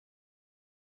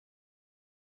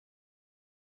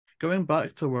going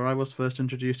back to where I was first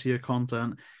introduced to your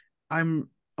content, I'm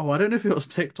I don't know if it was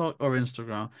TikTok or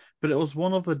Instagram, but it was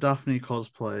one of the Daphne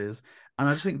cosplays, and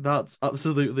I just think that's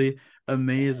absolutely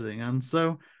amazing. Yes. And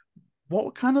so,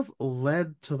 what kind of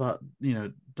led to that,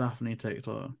 Daphne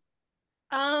TikTok?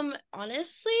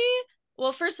 Honestly,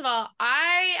 well, first of all,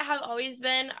 I have always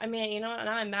been, I mean, you know what,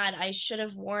 now I'm mad. I should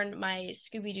have worn my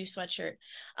Scooby Doo sweatshirt.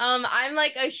 I'm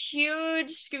like a huge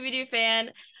Scooby Doo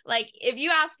fan. Like, if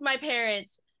you ask my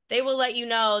parents, they will let you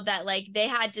know that like they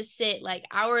had to sit like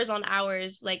hours on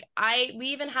hours. Like we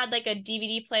even had like a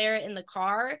DVD player in the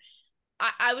car.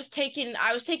 I was taking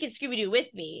Scooby Doo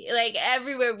with me, like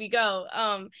everywhere we go.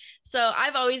 So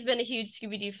I've always been a huge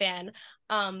Scooby Doo fan.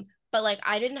 But like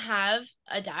I didn't have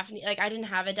a Daphne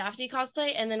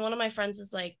cosplay, and then one of my friends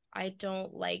was like, I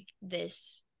don't like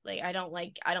this. Like I don't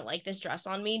like this dress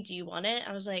on me. Do you want it?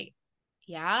 I was like,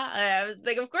 yeah. I was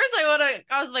like, of course I want to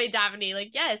cosplay Daphne.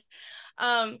 Like, yes.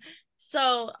 Um,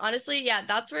 so honestly, yeah,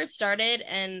 that's where it started.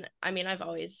 And I mean, I've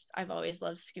always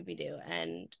loved Scooby Doo,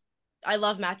 and I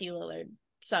love Matthew Lillard.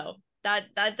 So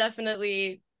that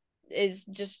definitely is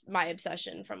just my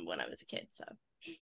obsession from when I was a kid. So